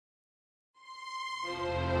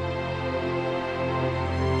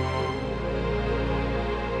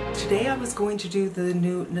today I was going to do the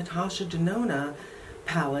new Natasha Denona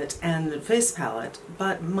palette and face palette,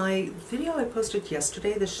 but my video I posted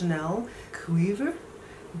yesterday, the Chanel Cuivre,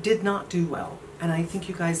 did not do well. And I think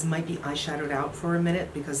you guys might be eyeshadowed out for a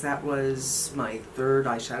minute because that was my third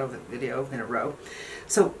eyeshadow video in a row.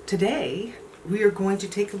 So today we are going to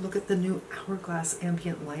take a look at the new Hourglass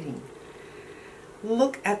Ambient Lighting.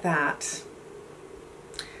 Look at that.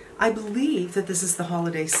 I believe that this is the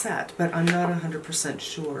holiday set, but I'm not 100%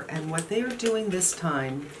 sure. And what they are doing this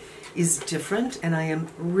time is different, and I am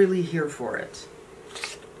really here for it.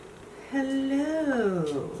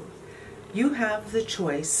 Hello. You have the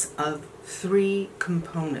choice of 3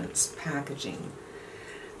 components packaging.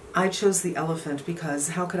 I chose the elephant because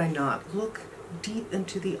how could I not? Look deep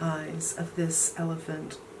into the eyes of this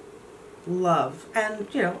elephant. Love. And,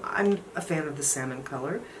 you know, I'm a fan of the salmon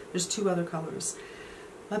color. There's 2 other colors.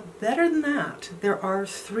 But better than that, there are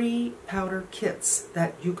 3 powder kits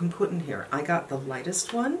that you can put in here. I got the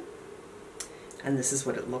lightest one, and this is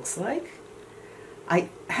what it looks like. I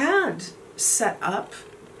had set up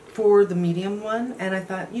for the medium one, and I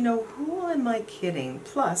thought, you know, who am I kidding?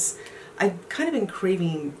 Plus, I've kind of been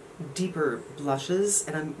craving deeper blushes,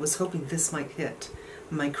 and I was hoping this might hit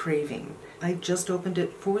my craving. I just opened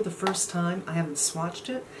it for the first time. I haven't swatched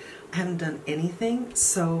it. I haven't done anything,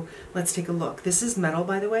 so let's take a look. This is metal,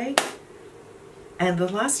 by the way, and the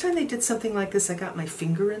last time they did something like this, I got my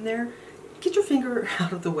finger in there. Get your finger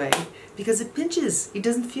out of the way because it pinches. It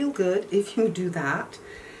doesn't feel good if you do that.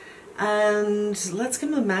 And let's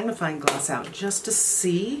get a magnifying glass out just to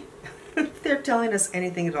see if they're telling us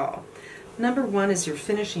anything at all. Number 1 is your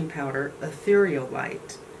finishing powder, Ethereal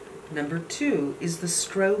Light. Number 2 is the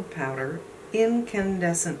strobe powder,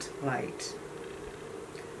 Incandescent Light.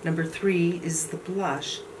 Number 3 is the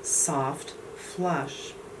blush, Soft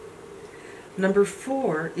Flush. Number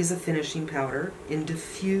 4 is a finishing powder in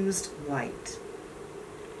Diffused Light.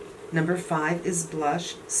 Number 5 is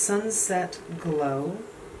blush, Sunset Glow.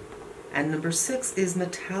 And number 6 is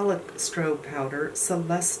metallic strobe powder,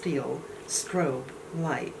 Celestial Strobe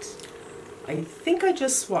Light. I think I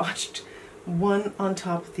just swatched one on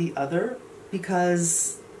top of the other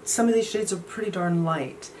because some of these shades are pretty darn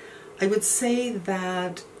light. I would say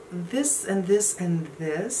that this and this and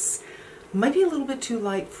this might be a little bit too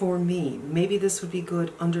light for me. Maybe this would be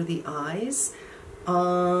good under the eyes.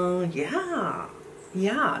 Yeah,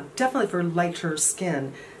 definitely for lighter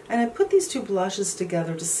skin. And I put these 2 blushes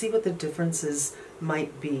together to see what the differences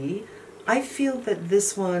might be. I feel that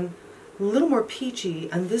this one a little more peachy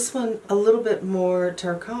and this one a little bit more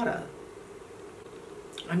terracotta.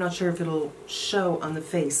 I'm not sure if it'll show on the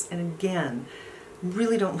face. And again,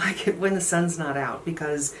 really don't like it when the sun's not out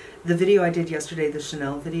because the video I did yesterday, the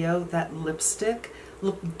Chanel video, that lipstick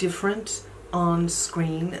looked different on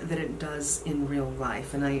screen than it does in real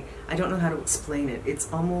life, and I don't know how to explain it.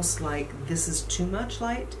 It's almost like this is too much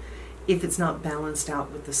light if it's not balanced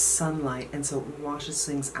out with the sunlight, and so it washes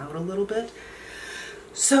things out a little bit.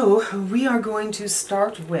 So we are going to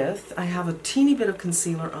start with, I have a teeny bit of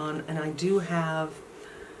concealer on, and I do have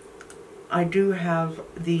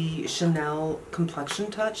the Chanel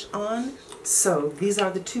Complexion Touch on. So these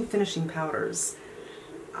are the 2 finishing powders.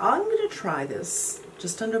 I'm going to try this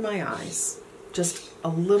just under my eyes, just a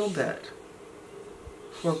little bit,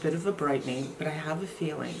 for a bit of a brightening, but I have a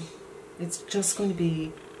feeling it's just going to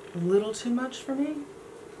be a little too much for me.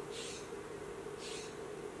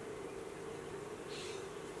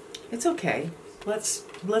 It's okay.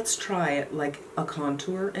 Let's try it like a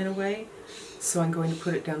contour in a way. So I'm going to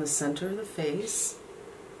put it down the center of the face,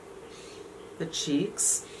 the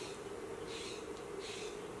cheeks,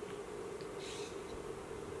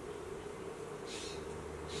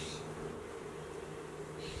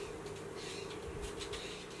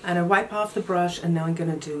 and I wipe off the brush, and now I'm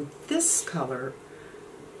going to do this color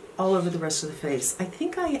all over the rest of the face. I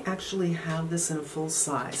think I actually have this in a full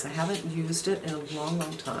size. I haven't used it in a long,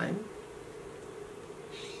 long time.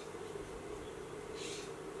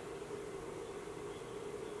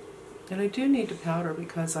 And I do need to powder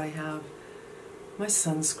because I have my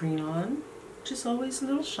sunscreen on, which is always a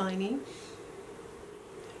little shiny.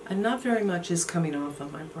 And not very much is coming off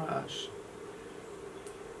on my brush.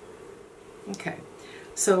 Okay,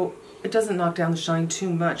 so it doesn't knock down the shine too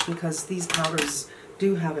much because these powders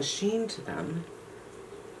do have a sheen to them.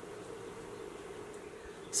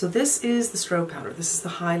 So this is the strobe powder, this is the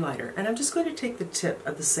highlighter, and I'm just going to take the tip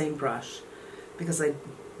of the same brush because I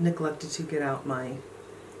neglected to get out my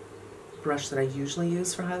brush that I usually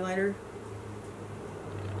use for highlighter.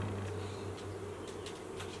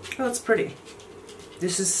 Oh, it's pretty.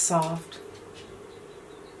 This is soft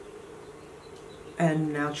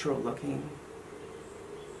and natural looking.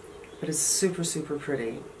 but it's super, super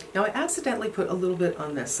pretty. Now I accidentally put a little bit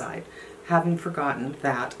on this side, having forgotten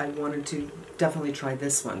that I wanted to definitely try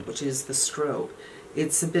this one, which is the strobe.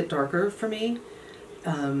 It's a bit darker for me,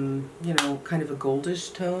 you know, kind of a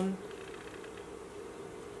goldish tone,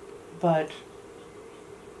 but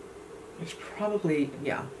it's probably,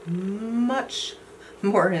 yeah, much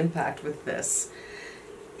more impact with this.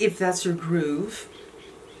 If that's your groove,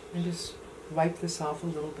 and just wipe this off a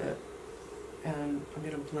little bit, and I'm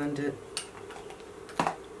going to blend it,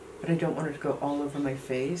 but I don't want it to go all over my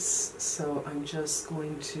face, so I'm just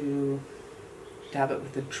going to dab it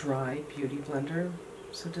with a dry beauty blender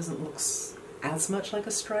so it doesn't look as much like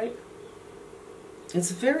a stripe.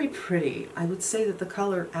 It's very pretty. I would say that the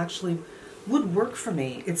color actually would work for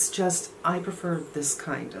me. It's just I prefer this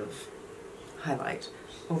kind of highlight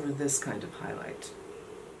over this kind of highlight.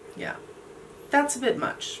 Yeah, that's a bit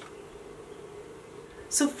much.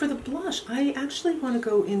 So for the blush, I actually want to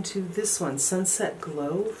go into this one, Sunset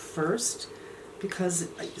Glow, first, because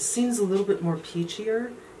it seems a little bit more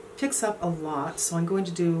peachier. Picks up a lot, so I'm going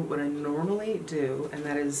to do what I normally do, and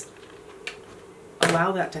that is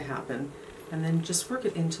allow that to happen, and then just work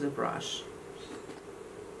it into the brush.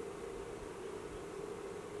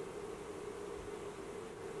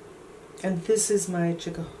 And this is my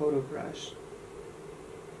Hakuhodo brush.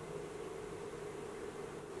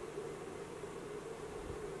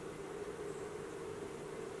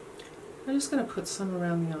 I'm just going to put some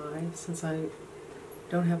around the eye since I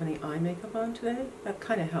don't have any eye makeup on today. That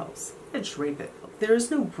kind of helps. I drape it. There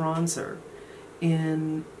is no bronzer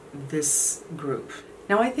in this group.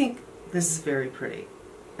 Now I think this is very pretty.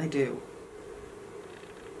 I do.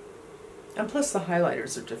 And plus the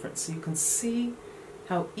highlighters are different, so you can see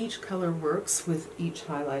how each color works with each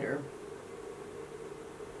highlighter.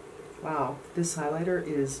 Wow, this highlighter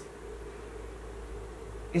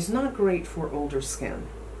is not great for older skin.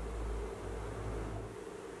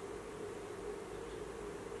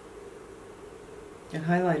 And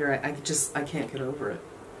highlighter, I can't get over it.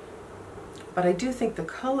 But I do think the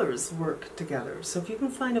colors work together. So if you can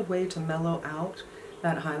find a way to mellow out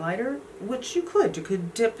that highlighter, which you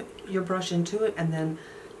could dip your brush into it and then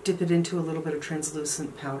dip it into a little bit of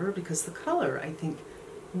translucent powder, because the color, I think,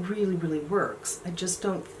 really, really works. I just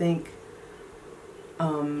don't think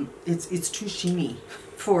it's too sheeny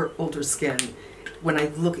for older skin. When I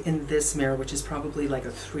look in this mirror, which is probably like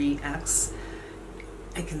a 3X,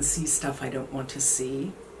 I can see stuff I don't want to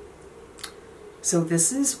see. So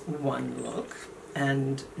this is one look,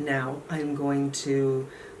 and now I'm going to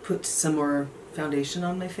put some more foundation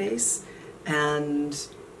on my face, and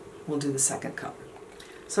we'll do the second color.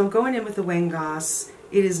 So I'm going in with the Wayne Goss.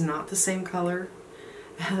 It is not the same color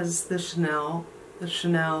as the Chanel. The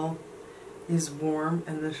Chanel is warm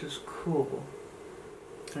and this is cool.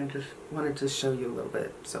 I just wanted to show you a little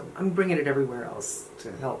bit. So I'm bringing it everywhere else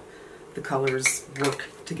to help the colors work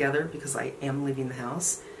together because I am leaving the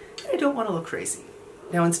house and I don't want to look crazy.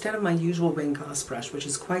 Now instead of my usual Wayne Goss brush, which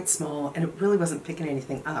is quite small and it really wasn't picking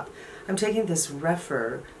anything up, I'm taking this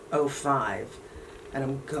Rephr 05 and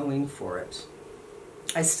I'm going for it.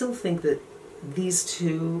 I still think that these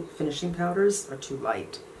two finishing powders are too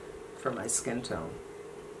light for my skin tone.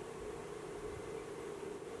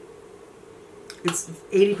 It's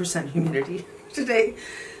 80% humidity today,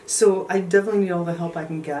 so I definitely need all the help I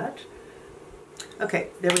can get. Okay,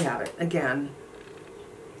 there we have it. Again,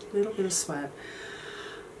 a little bit of sweat.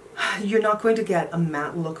 You're not going to get a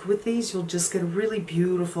matte look with these. You'll just get a really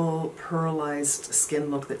beautiful pearlized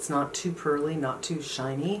skin look that's not too pearly, not too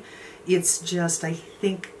shiny. It's just, I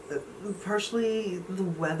think, partially the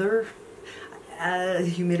weather,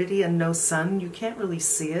 humidity and no sun. You can't really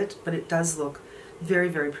see it, but it does look very,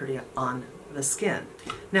 very pretty on the skin.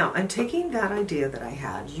 Now, I'm taking that idea that I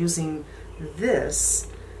had, using this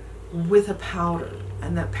with a powder,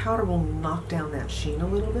 and that powder will knock down that sheen a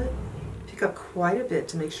little bit. Pick up quite a bit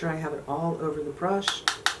to make sure I have it all over the brush,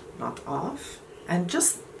 not off, and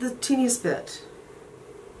just the teeniest bit.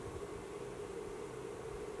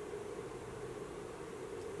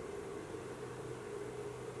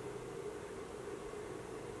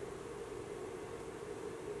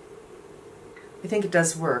 I think it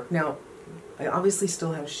does work. Now, I obviously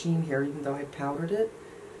still have sheen here, even though I powdered it.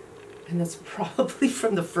 And that's probably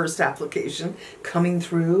from the first application coming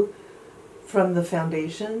through from the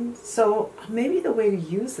foundation. So maybe the way to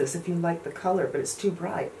use this, if you like the color, but it's too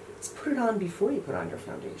bright, is put it on before you put on your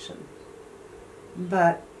foundation.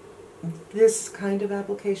 But this kind of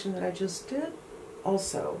application that I just did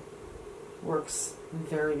also works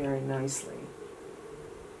very, very nicely.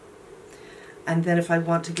 And then if I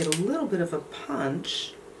want to get a little bit of a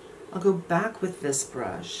punch, I'll go back with this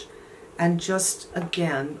brush and just,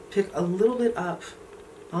 again, pick a little bit up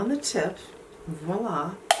on the tip.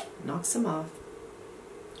 Voila, knocks them off.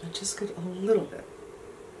 And just get a little bit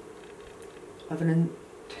of an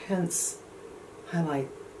intense highlight,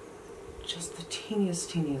 just the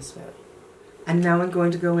teeniest bit. And now I'm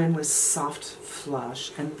going to go in with Soft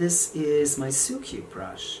Flush, and this is my Suki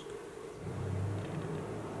brush.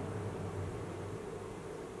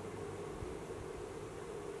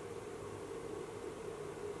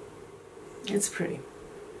 It's pretty.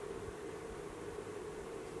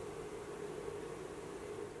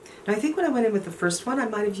 Now I think when I went in with the first one, I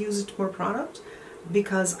might have used more product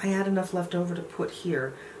because I had enough left over to put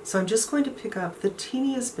here. So I'm just going to pick up the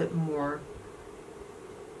teeniest bit more.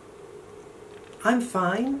 I'm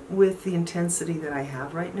fine with the intensity that I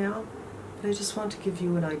have right now, but I just want to give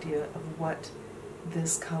you an idea of what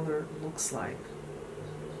this color looks like.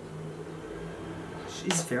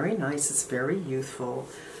 She's very nice, it's very youthful.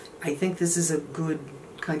 I think this is a good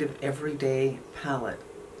kind of everyday palette.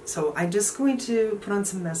 So I'm just going to put on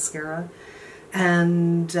some mascara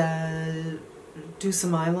and do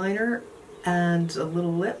some eyeliner and a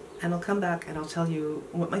little lip, and I'll come back and I'll tell you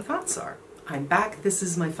what my thoughts are. I'm back. This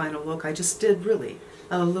is my final look. I just did really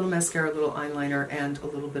a little mascara, a little eyeliner, and a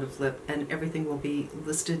little bit of lip, and everything will be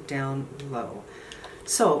listed down below.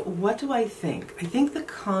 So what do I think? I think the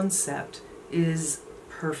concept is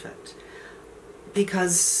perfect,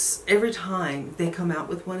 because every time they come out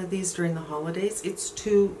with one of these during the holidays, it's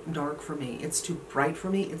too dark for me, it's too bright for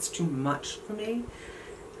me, it's too much for me.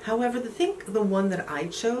 However, the one that I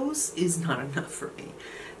chose is not enough for me.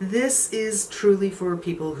 This is truly for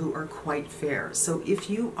people who are quite fair. So if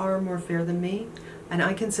you are more fair than me, and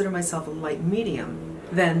I consider myself a light medium,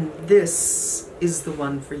 then this is the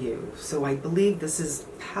one for you. So I believe this is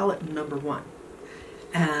palette number 1.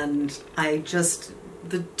 And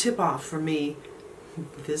the tip off for me,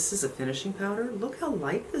 this is a finishing powder. Look how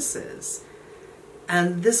light this is.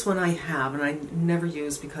 And this one I have, and I never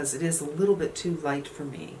use because it is a little bit too light for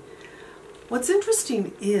me. What's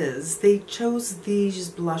interesting is they chose these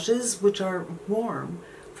blushes, which are warm,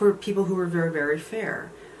 for people who are very, very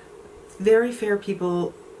fair. Very fair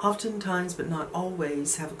people, oftentimes, but not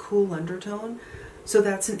always, have a cool undertone. So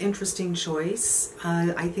that's an interesting choice.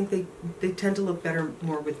 I think they tend to look better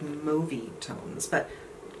more with mauvey tones, but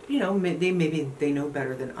you know, maybe they know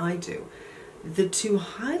better than I do. The two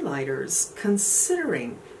highlighters,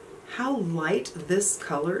 considering how light this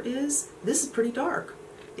color is, this is pretty dark.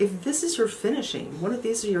 If this is your finishing, one of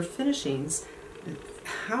these are your finishings,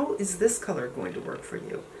 how is this color going to work for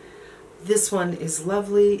you? This one is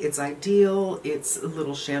lovely, it's ideal, it's a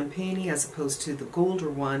little champagne-y as opposed to the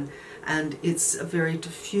golder one, and it's a very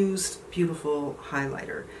diffused, beautiful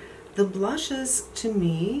highlighter. The blushes, to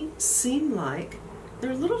me, seem like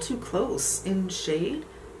they're a little too close in shade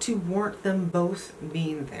to warrant them both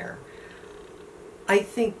being there. I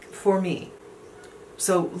think for me,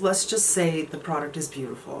 so let's just say the product is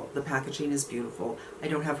beautiful, the packaging is beautiful, I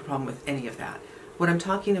don't have a problem with any of that. What I'm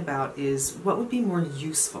talking about is what would be more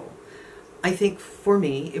useful. I think for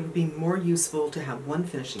me, it would be more useful to have one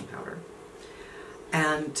finishing powder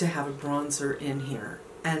and to have a bronzer in here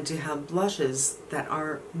and to have blushes that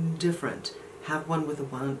are different. Have one with a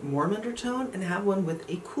warm undertone and have one with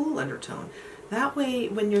a cool undertone. That way,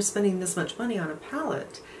 when you're spending this much money on a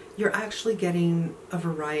palette, you're actually getting a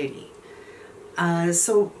variety.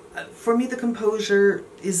 So for me, the composure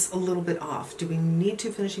is a little bit off. Do we need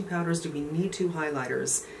 2 finishing powders? Do we need 2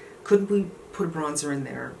 highlighters? Couldn't we put a bronzer in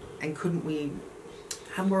there? And couldn't we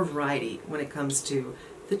have more variety when it comes to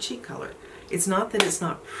the cheek color? It's not that it's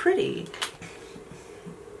not pretty.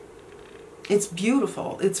 It's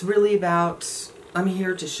beautiful. It's really about, I'm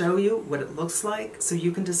here to show you what it looks like so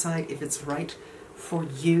you can decide if it's right for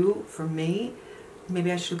you. For me,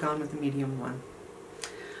 maybe I should have gone with the medium one.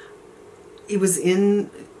 It was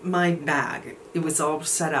in my bag. It was all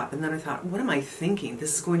set up, and then I thought, what am I thinking?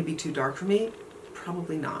 This is going to be too dark for me?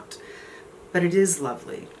 Probably not. But it is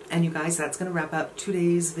lovely. And you guys, that's going to wrap up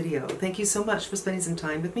today's video. Thank you so much for spending some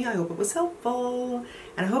time with me. I hope it was helpful.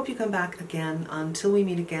 And I hope you come back again. Until we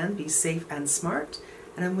meet again, be safe and smart.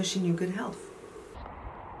 And I'm wishing you good health.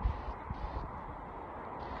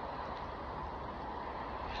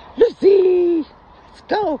 Lucy! Let's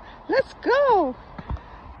go! Let's go!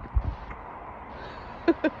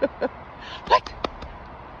 What?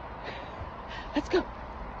 Let's go!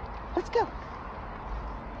 Let's go!